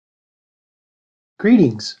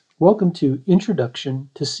Greetings. Welcome to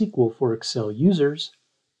Introduction to SQL for Excel Users,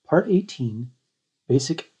 Part 18,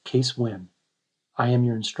 Basic Case When. I am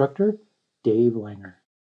your instructor, Dave Langer.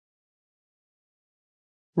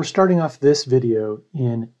 We're starting off this video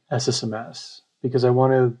in SSMS because I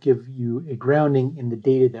want to give you a grounding in the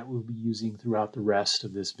data that we'll be using throughout the rest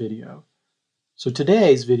of this video. So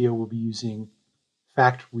today's video will be using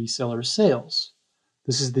fact reseller sales.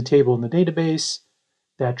 This is the table in the database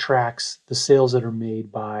that tracks the sales that are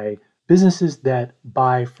made by businesses that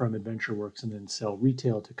buy from AdventureWorks and then sell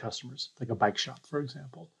retail to customers, like a bike shop, for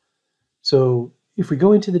example. So if we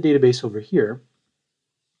go into the database over here,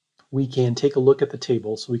 we can take a look at the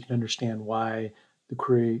table so we can understand why the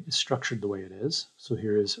query is structured the way it is. So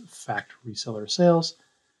here is fact reseller sales.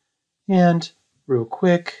 And real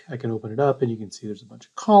quick, I can open it up and you can see there's a bunch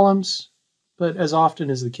of columns. But as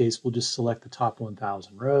often is the case, we'll just select the top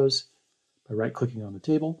 1,000 rows by right-clicking on the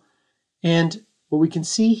table. And what we can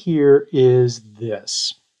see here is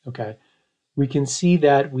this, okay? We can see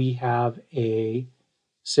that we have a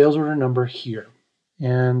sales order number here.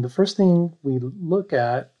 And the first thing we look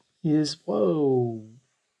at is, whoa,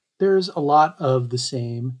 there's a lot of the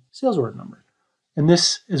same sales order number. And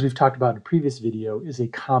this, as we've talked about in a previous video, is a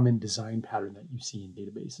common design pattern that you see in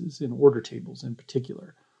databases, in order tables in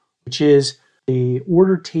particular, which is the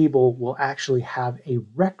order table will actually have a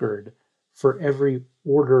record for every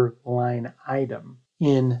order line item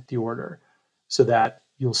in the order, so that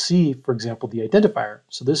you'll see, for example, the identifier.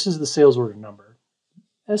 So this is the sales order number,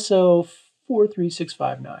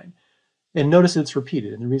 SO43659. And notice it's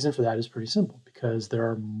repeated. And the reason for that is pretty simple, because there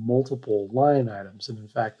are multiple line items. And in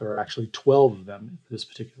fact, there are actually 12 of them in this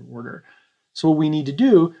particular order. So what we need to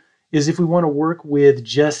do is, if we want to work with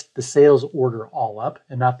just the sales order all up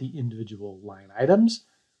and not the individual line items,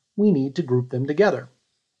 we need to group them together.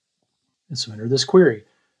 And so enter this query.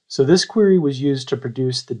 So this query was used to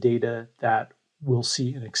produce the data that we'll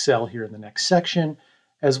see in Excel here in the next section,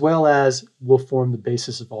 as well as will form the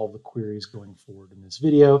basis of all the queries going forward in this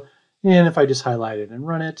video. And if I just highlight it and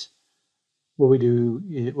run it, what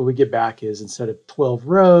we get back is, instead of 12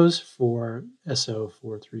 rows for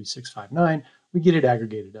SO43659, we get it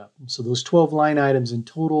aggregated up. And so those 12 line items in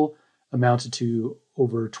total amounted to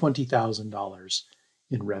over $20,000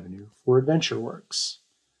 in revenue for AdventureWorks.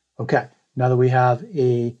 Okay, now that we have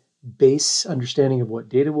a base understanding of what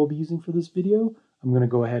data we'll be using for this video, I'm going to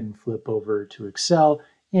go ahead and flip over to Excel,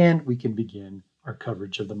 and we can begin our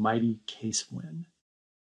coverage of the mighty case when.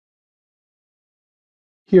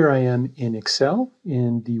 Here I am in Excel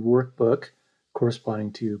in the workbook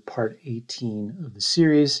corresponding to part 18 of the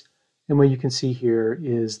series. And what you can see here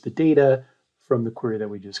is the data from the query that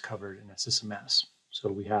we just covered in SSMS. So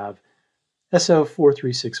we have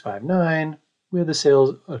SO43659 with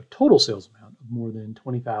a total sales amount of more than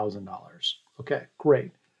 $20,000. Okay,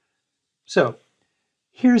 great. So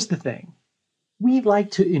here's the thing. We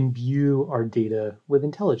like to imbue our data with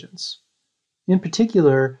intelligence. In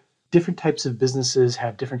particular, different types of businesses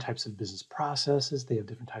have different types of business processes. They have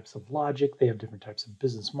different types of logic. They have different types of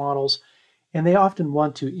business models. And they often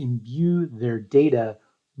want to imbue their data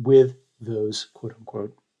with those quote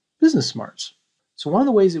unquote business smarts. So one of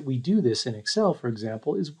the ways that we do this in Excel, for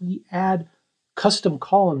example, is we add custom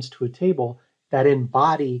columns to a table that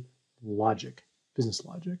embody logic, business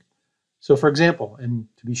logic. So for example, and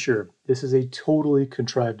to be sure, this is a totally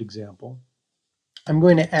contrived example, I'm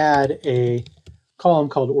going to add a column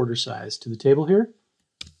called order size to the table here.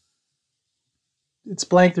 It's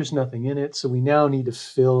blank, there's nothing in it, so we now need to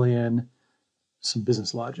fill in some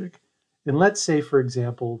business logic. And let's say, for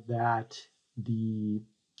example, that the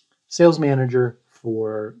sales manager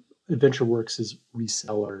for AdventureWorks'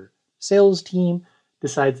 reseller sales team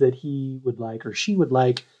decides that he would like, or she would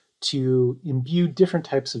like, to imbue different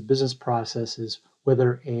types of business processes,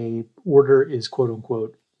 whether a order is quote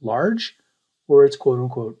unquote large or it's quote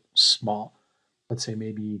unquote small. Let's say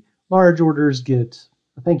maybe large orders get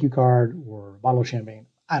a thank you card or a bottle of champagne.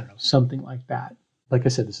 I don't know, something like that. Like I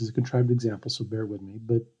said, this is a contrived example, so bear with me,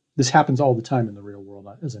 but this happens all the time in the real world,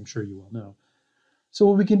 as I'm sure you all know. So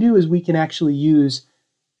what we can do is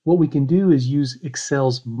use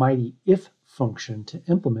Excel's mighty if function to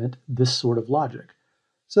implement this sort of logic.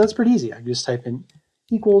 So that's pretty easy. I can just type in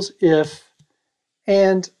equals if,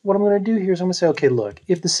 and what I'm going to do here is I'm going to say, okay, look,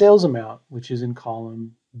 if the sales amount, which is in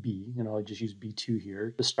column B, and I'll just use B2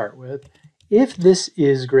 here to start with, if this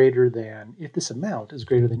amount is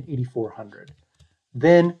greater than 8,400,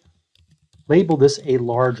 then label this a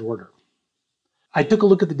large order. I took a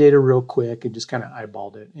look at the data real quick and just kind of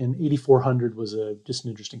eyeballed it, and 8,400 was just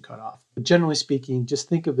an interesting cutoff. But generally speaking, just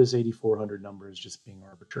think of this 8,400 number as just being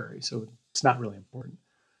arbitrary, so it's not really important.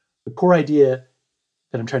 The core idea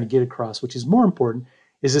that I'm trying to get across, which is more important,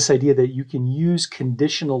 is this idea that you can use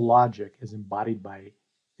conditional logic as embodied by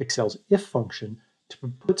Excel's if function to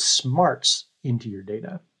put smarts into your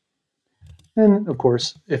data. And of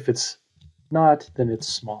course, if it's not, then it's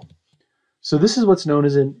small. So this is what's known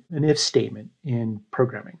as an if statement in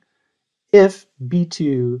programming. If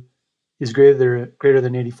B2 is greater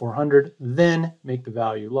than 8400, then make the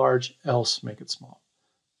value large, else make it small.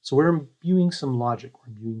 So we're imbuing some logic,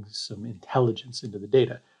 we're imbuing some intelligence into the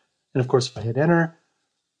data. And of course, if I hit enter,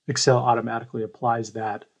 Excel automatically applies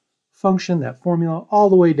that function, that formula, all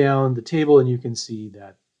the way down the table, and you can see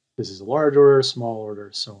that this is a large order, small order,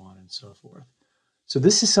 so on and so forth. So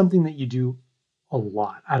this is something that you do a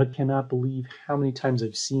lot. I cannot believe how many times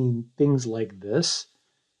I've seen things like this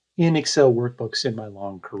in Excel workbooks in my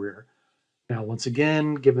long career. Now, once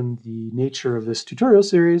again, given the nature of this tutorial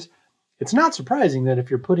series, it's not surprising that if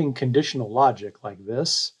you're putting conditional logic like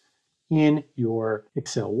this in your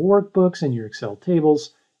Excel workbooks and your Excel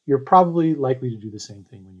tables, you're probably likely to do the same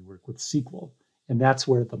thing when you work with SQL. And that's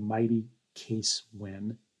where the mighty case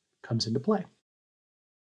when comes into play.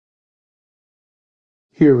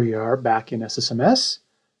 Here we are back in SSMS.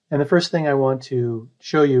 And the first thing I want to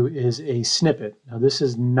show you is a snippet. Now, this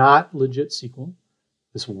is not legit SQL.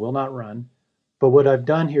 This will not run. But what I've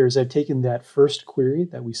done here is I've taken that first query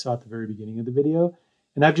that we saw at the very beginning of the video,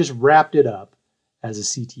 and I've just wrapped it up as a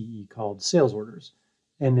CTE called sales orders.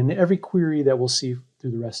 And in every query that we'll see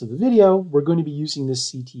through the rest of the video, we're going to be using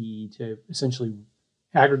this CTE to essentially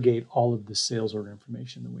aggregate all of the sales order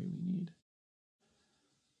information the way we need.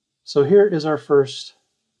 So here is our first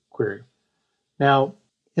query. Now,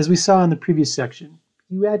 as we saw in the previous section,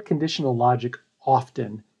 you add conditional logic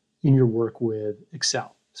often in your work with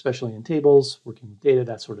Excel, especially in tables, working with data,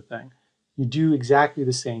 that sort of thing. You do exactly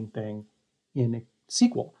the same thing in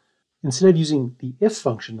SQL. Instead of using the if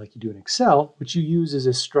function like you do in Excel, what you use is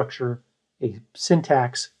a structure, a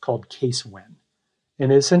syntax called case when.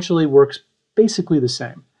 And it essentially works basically the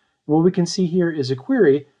same. And what we can see here is a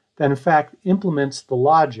query that in fact implements the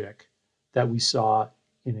logic that we saw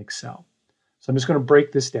in Excel. So I'm just going to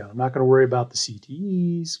break this down. I'm not going to worry about the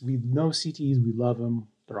CTEs. We know CTEs, we love them,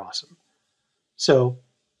 they're awesome. So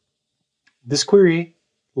this query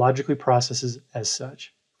logically processes as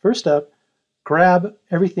such. First up, grab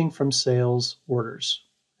everything from sales orders,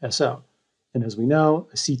 SO. And as we know,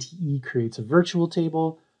 a CTE creates a virtual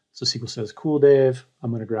table. So SQL says, cool, Dave,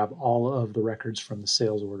 I'm going to grab all of the records from the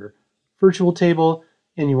sales order virtual table,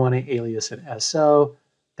 and you want to alias it SO.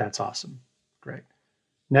 That's awesome. Great.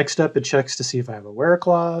 Next up, it checks to see if I have a where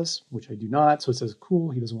clause, which I do not. So it says,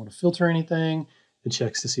 cool, he doesn't want to filter anything. It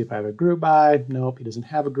checks to see if I have a group by. Nope, he doesn't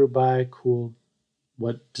have a group by. Cool.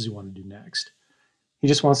 What does he want to do next? He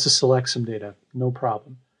just wants to select some data. No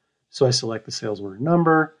problem. So I select the sales order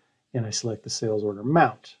number, and I select the sales order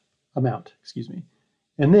amount,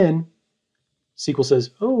 And then SQL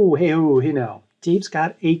says, oh, hey now, Dave's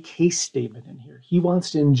got a case statement in here. He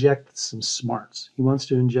wants to inject some smarts. He wants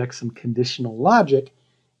to inject some conditional logic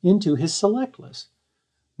into his select list.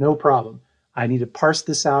 No problem. I need to parse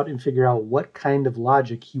this out and figure out what kind of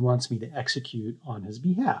logic he wants me to execute on his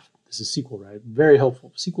behalf. This is SQL, right? Very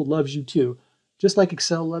helpful. SQL loves you too. Just like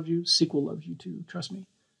Excel loves you, SQL loves you too, trust me.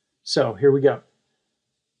 So here we go.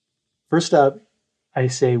 First up, I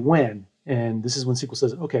say when, and this is when SQL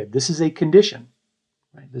says, okay, this is a condition,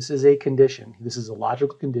 right? This is a condition. This is a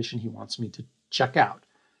logical condition he wants me to check out.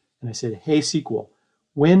 And I said, hey, SQL,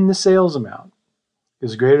 when the sales amount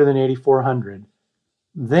is greater than 8,400,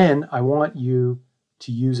 then I want you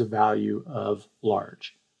to use a value of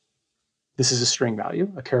large. This is a string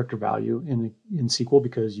value, a character value in SQL,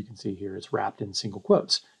 because you can see here it's wrapped in single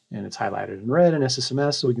quotes and it's highlighted in red in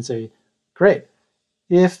SSMS. So we can say, great,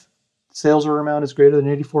 if sales order amount is greater than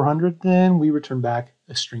 8,400, then we return back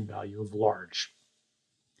a string value of large.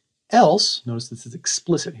 Else, notice this is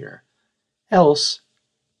explicit here, else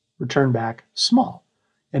return back small.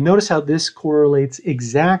 And notice how this correlates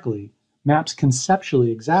exactly, maps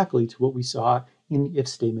conceptually exactly to what we saw in the if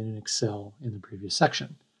statement in Excel in the previous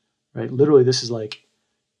section, right? Literally, this is like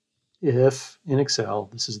if in Excel,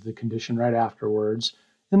 this is the condition right afterwards,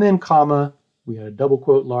 and then comma, we had a double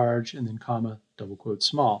quote large, and then comma, double quote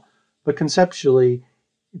small. But conceptually,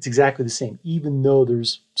 it's exactly the same, even though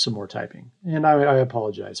there's some more typing. And I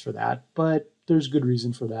apologize for that, but there's good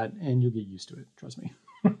reason for that, and you'll get used to it, trust me.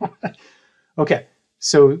 Okay,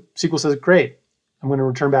 so SQL says, great, I'm going to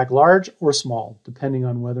return back large or small, depending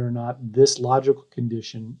on whether or not this logical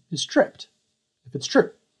condition is tripped, if it's true.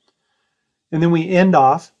 And then we end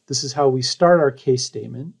off, this is how we start our case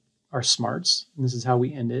statement, our smarts, and this is how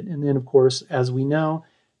we end it. And then, of course, as we know,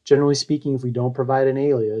 generally speaking, if we don't provide an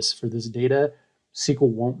alias for this data, SQL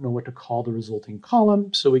won't know what to call the resulting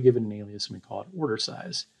column, so we give it an alias and we call it order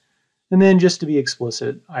size. And then just to be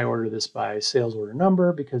explicit, I order this by sales order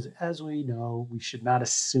number because as we know, we should not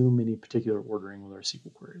assume any particular ordering with our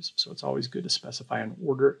SQL queries. So it's always good to specify an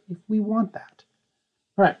order if we want that.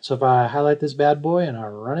 All right, so if I highlight this bad boy and I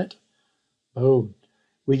run it, boom,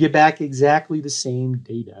 we get back exactly the same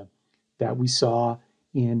data that we saw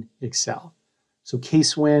in Excel. So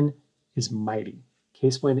case when is mighty.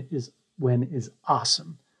 Case when is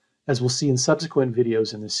awesome. As we'll see in subsequent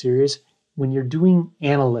videos in this series, when you're doing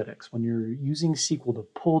analytics, when you're using SQL to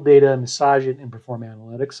pull data, massage it, and perform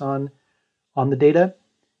analytics on the data,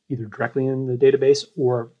 either directly in the database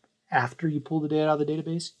or after you pull the data out of the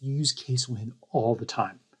database, you use case when all the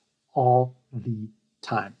time. All the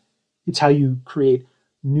time. It's how you create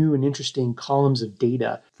new and interesting columns of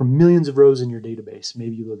data from millions of rows in your database.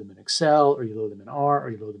 Maybe you load them in Excel, or you load them in R,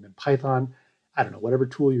 or you load them in Python. I don't know, whatever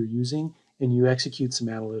tool you're using, and you execute some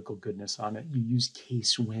analytical goodness on it. You use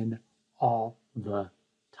case when all the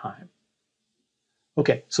time.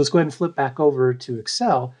 Okay, so let's go ahead and flip back over to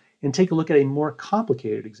Excel and take a look at a more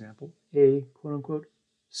complicated example, a quote unquote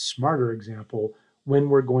smarter example, when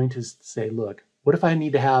we're going to say, look, what if I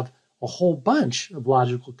need to have a whole bunch of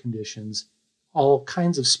logical conditions, all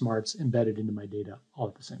kinds of smarts embedded into my data all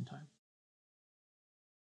at the same time?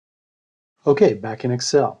 Okay, back in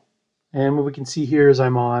Excel. And what we can see here is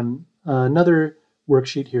I'm on another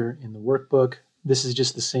worksheet here in the workbook. This is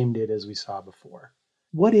just the same data as we saw before.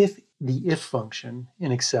 What if the if function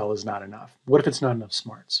in Excel is not enough? What if it's not enough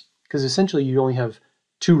smarts? Because essentially you only have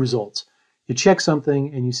two results. You check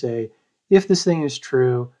something and you say, if this thing is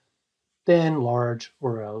true, then large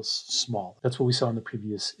or else small. That's what we saw in the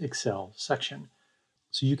previous Excel section.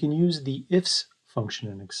 So you can use the ifs function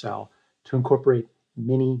in Excel to incorporate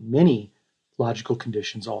many logical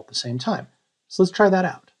conditions all at the same time. So let's try that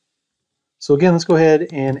out. So again, let's go ahead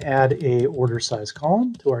and add a order size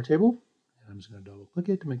column to our table. I'm just going to double click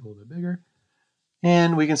it to make it a little bit bigger.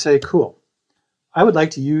 And we can say, cool, I would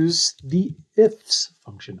like to use the ifs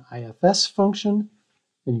function, ifs function.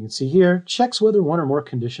 And you can see here, checks whether one or more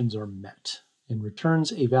conditions are met and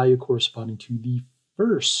returns a value corresponding to the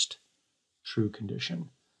first true condition.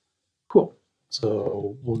 Cool.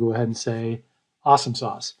 So we'll go ahead and say, awesome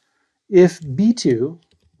sauce. If B2,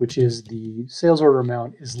 which is the sales order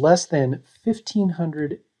amount, is less than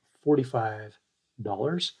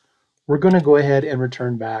 $1,545, we're going to go ahead and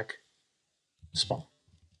return back small.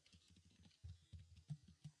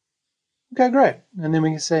 Okay, great. And then we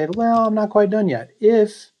can say, well, I'm not quite done yet.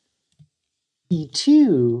 If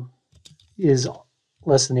B2 is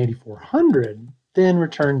less than 8,400, then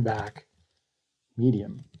return back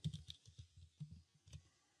medium.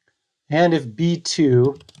 And if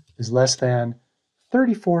B2 is less than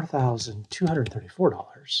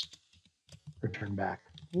 $34,234, return back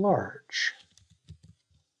large.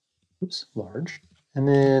 Oops, large. And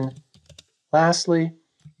then lastly,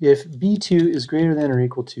 if B2 is greater than or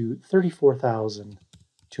equal to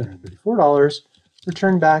 $34,234,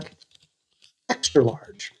 return back extra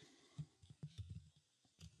large.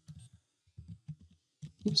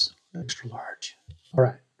 Oops, extra large. All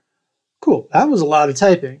right, cool. That was a lot of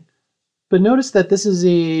typing. But notice that this is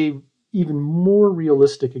a even more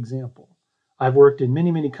realistic example. I've worked in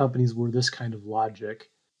many companies where this kind of logic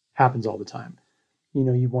happens all the time. You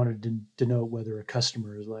know, you wanted to denote whether a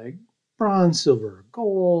customer is like bronze, silver,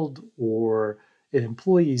 gold, or an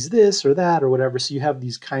employee's this or that or whatever. So you have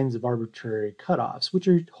these kinds of arbitrary cutoffs, which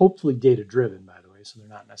are hopefully data-driven, by the way. So they're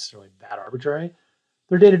not necessarily that arbitrary.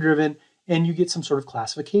 They're data-driven, and you get some sort of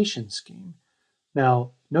classification scheme.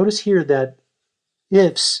 Now, notice here that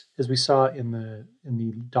ifs, as we saw in the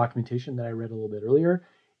documentation that I read a little bit earlier,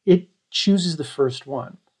 it chooses the first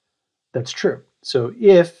one. That's true. So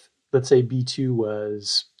if, let's say B2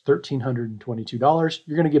 was $1,322,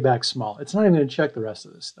 you're going to get back small. It's not even going to check the rest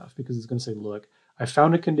of this stuff because it's going to say, look, I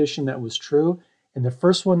found a condition that was true, and the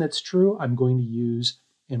first one that's true, I'm going to use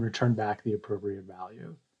and return back the appropriate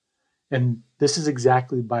value. And this is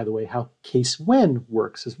exactly, by the way, how case when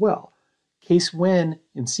works as well. Case when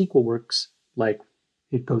in SQL works like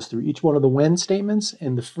it goes through each one of the when statements,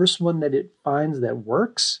 and the first one that it finds that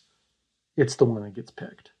works, it's the one that gets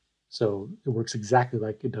picked. So it works exactly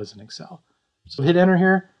like it does in Excel. So hit enter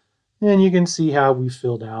here, and you can see how we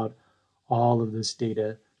filled out all of this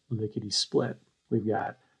data lickety split. We've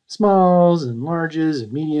got smalls and larges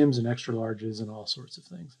and mediums and extra larges and all sorts of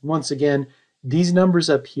things. Once again, these numbers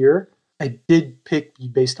up here, I did pick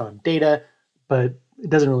based on data, but it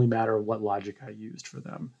doesn't really matter what logic I used for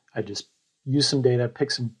them. I just use some data,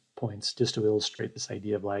 pick some points just to illustrate this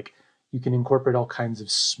idea of like you can incorporate all kinds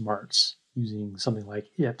of smarts using something like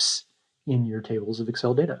ifs in your tables of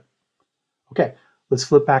Excel data. Okay, let's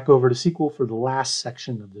flip back over to SQL for the last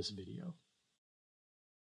section of this video.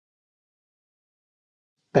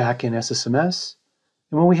 Back in SSMS,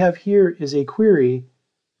 and what we have here is a query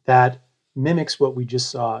that mimics what we just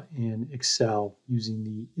saw in Excel using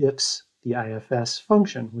the ifs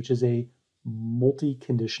function, which is a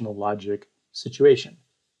multi-conditional logic situation.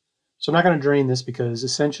 So I'm not going to drain this because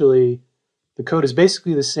essentially the code is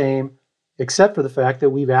basically the same, except for the fact that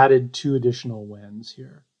we've added 2 additional whens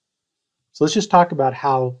here. So let's just talk about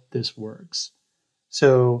how this works.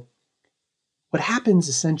 So what happens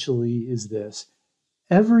essentially is this.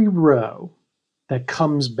 Every row that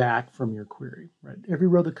comes back from your query, right? Every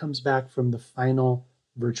row that comes back from the final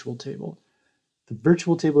virtual table. The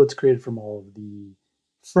virtual table that's created from all of the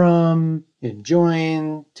from and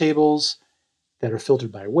join tables that are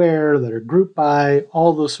filtered by where, that are grouped by,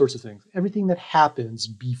 all those sorts of things. Everything that happens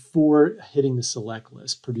before hitting the select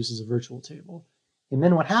list produces a virtual table. And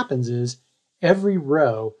then what happens is every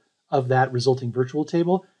row of that resulting virtual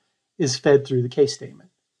table is fed through the case statement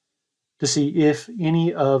to see if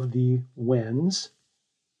any of the whens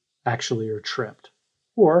actually are tripped,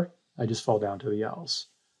 or I just fall down to the else.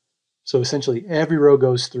 So essentially every row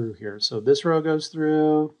goes through here. So this row goes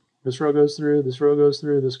through, this row goes through, this row goes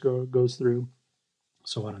through, this row goes through,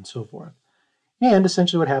 so on and so forth. And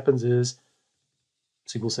essentially what happens is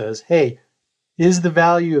SQL says, hey, is the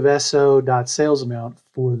value of so.sales amount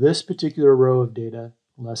for this particular row of data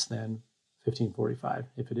less than 1545?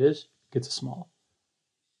 If it is, it gets a small.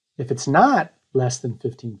 If it's not less than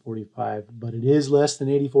 1545, but it is less than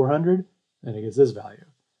 8400, then it gets this value.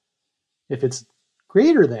 If it's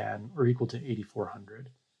greater than or equal to 8400,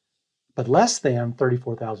 but less than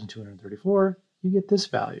 34,234, you get this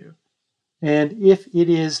value. And if it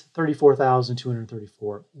is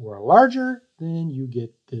 34,234 or larger, then you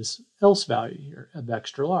get this else value here of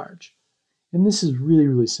extra large. And this is really,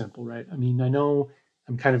 really simple, right? I mean, I know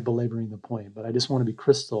I'm kind of belaboring the point, but I just want to be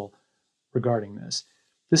crystal regarding this.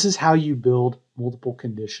 This is how you build multiple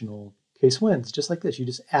conditional case whens, just like this. You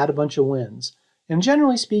just add a bunch of whens. And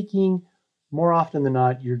generally speaking, more often than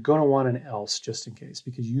not, you're going to want an else just in case,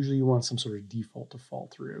 because usually you want some sort of default to fall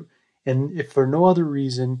through. And if for no other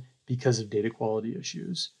reason, because of data quality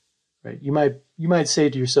issues, right? You might say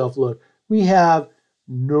to yourself, look, we have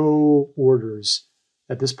no orders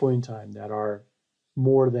at this point in time that are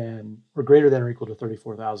more than or greater than or equal to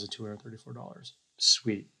 $34,234.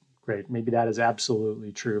 Sweet, great. Maybe that is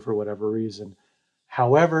absolutely true for whatever reason.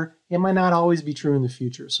 However, it might not always be true in the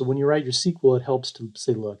future. So when you write your SQL, it helps to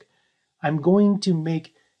say, look, I'm going to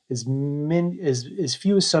make as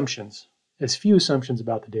few assumptions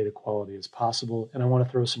about the data quality as possible, and I want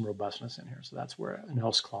to throw some robustness in here. So that's where an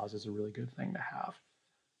else clause is a really good thing to have.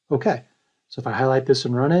 Okay, so if I highlight this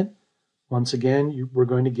and run it, once again, we're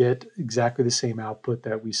going to get exactly the same output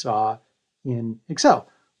that we saw in Excel.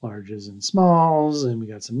 Larges and smalls, and we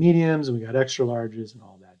got some mediums, and we got extra larges, and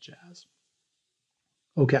all that jazz.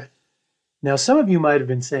 Okay, now some of you might have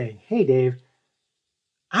been saying, hey, Dave,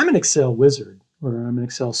 I'm an Excel wizard, or I'm an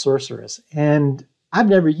Excel sorceress, and I've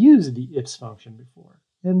never used the ifs function before.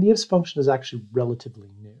 And the ifs function is actually relatively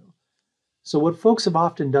new. So what folks have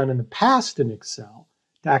often done in the past in Excel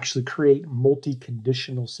to actually create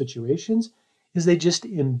multi-conditional situations is they just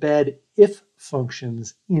embed if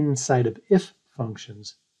functions inside of if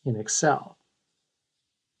functions in Excel.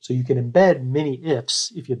 So you can embed many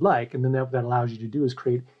ifs if you'd like, and then what that allows you to do is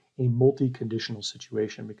create a multi-conditional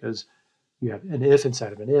situation, because you have an if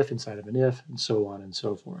inside of an if inside of an if, and so on and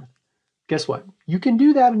so forth. Guess what? You can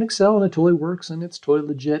do that in Excel, and it totally works, and it's totally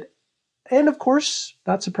legit. And of course,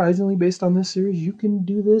 not surprisingly, based on this series, you can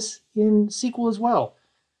do this in SQL as well,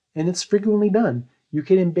 and it's frequently done. You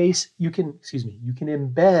can embed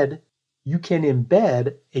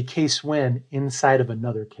a case when inside of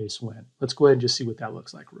another case when. Let's go ahead and just see what that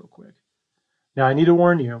looks like real quick. Now, I need to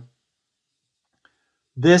warn you,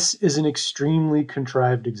 this is an extremely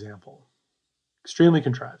contrived example. Extremely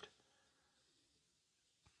contrived.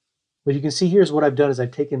 What you can see here is what I've done is I've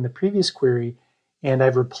taken the previous query and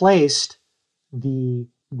I've replaced the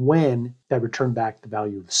when that returned back the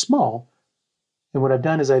value of small. And what I've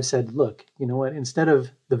done is I've said, look, you know what, instead of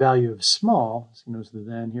the value of small, so notice the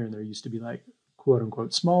then here, and there used to be like quote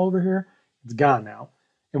unquote small over here, it's gone now.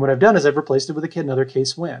 And what I've done is I've replaced it with another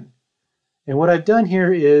case when. And what I've done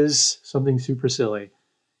here is something super silly.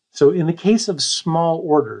 So in the case of small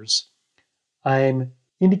orders, I'm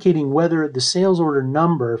indicating whether the sales order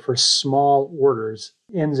number for small orders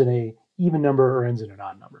ends in an even number or ends in an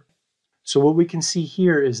odd number. So what we can see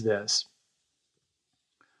here is this.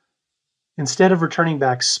 Instead of returning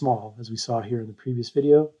back small, as we saw here in the previous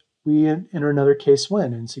video, we enter another case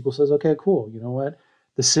when, and SQL says, okay, cool. You know what?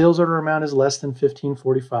 The sales order amount is less than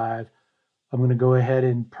 1545. I'm going to go ahead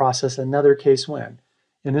and process another case when.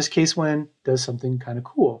 And this case when does something kind of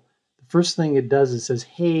cool. The first thing it does is says,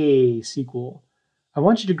 hey, SQL, I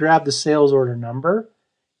want you to grab the sales order number,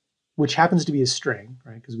 which happens to be a string,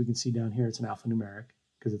 right? Because we can see down here it's an alphanumeric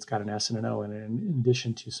because it's got an S and an O in it in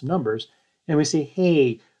addition to some numbers. And we say,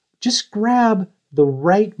 hey, just grab the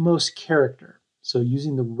rightmost character. So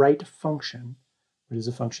using the right function, which is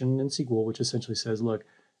a function in SQL, which essentially says, look,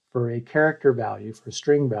 for a character value, for a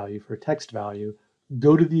string value, for a text value,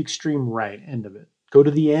 go to the extreme right end of it. Go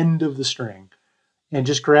to the end of the string and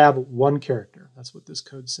just grab one character. That's what this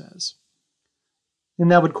code says.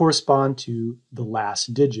 And that would correspond to the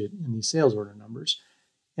last digit in these sales order numbers.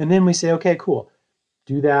 And then we say, okay, cool,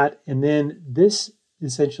 do that. And then this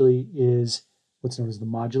essentially is what's known as the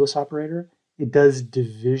modulus operator. It does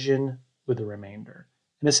division with a remainder.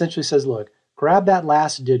 And essentially says, look, grab that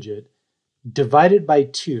last digit, divide it by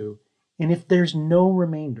 2, and if there's no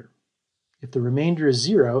remainder, if the remainder is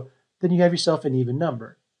 0, then you have yourself an even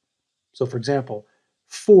number. So for example,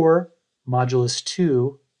 4 modulus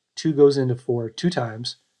 2, 2 goes into 4 2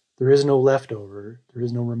 times. There is no leftover, there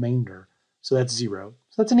is no remainder, so that's 0.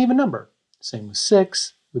 So that's an even number. Same with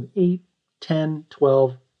 6, with 8, 10,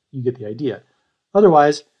 12, you get the idea.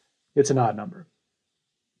 Otherwise, it's an odd number.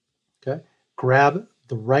 Okay? Grab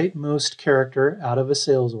the rightmost character out of a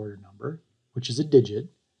sales order number, which is a digit.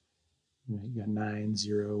 You got 9,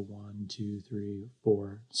 0, 1, 2, 3,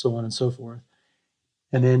 4, so on and so forth.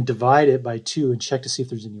 And then divide it by 2 and check to see if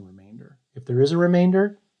there's any remainder. If there is a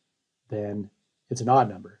remainder, then it's an odd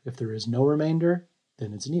number. If there is no remainder,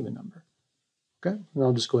 then it's an even number. Okay, and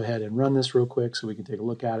I'll just go ahead and run this real quick so we can take a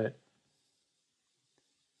look at it.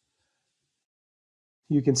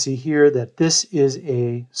 You can see here that this is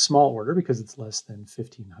a small order because it's less than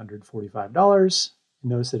 $1,545.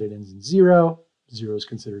 Notice that it ends in 0. 0 is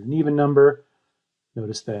considered an even number.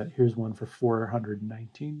 Notice that here's one for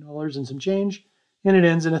 $419 and some change, and it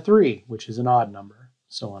ends in a 3, which is an odd number,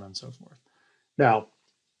 so on and so forth. Now,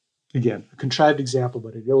 again, a contrived example,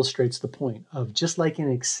 but it illustrates the point of just like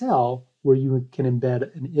in Excel, where you can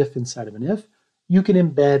embed an if inside of an if, you can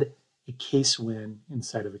embed a case when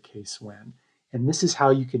inside of a case when. And this is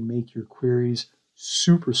how you can make your queries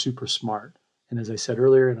super, super smart. And as I said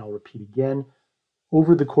earlier, and I'll repeat again,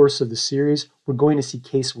 over the course of the series, we're going to see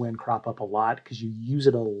case when crop up a lot because you use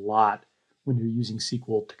it a lot when you're using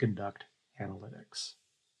SQL to conduct analytics.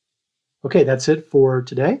 Okay, that's it for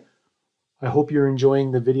today. I hope you're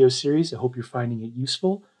enjoying the video series. I hope you're finding it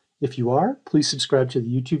useful. If you are, please subscribe to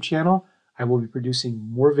the YouTube channel. I will be producing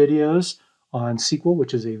more videos on SQL,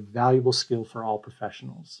 which is a valuable skill for all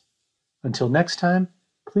professionals. Until next time,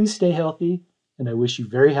 please stay healthy, and I wish you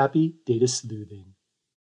very happy data sleuthing.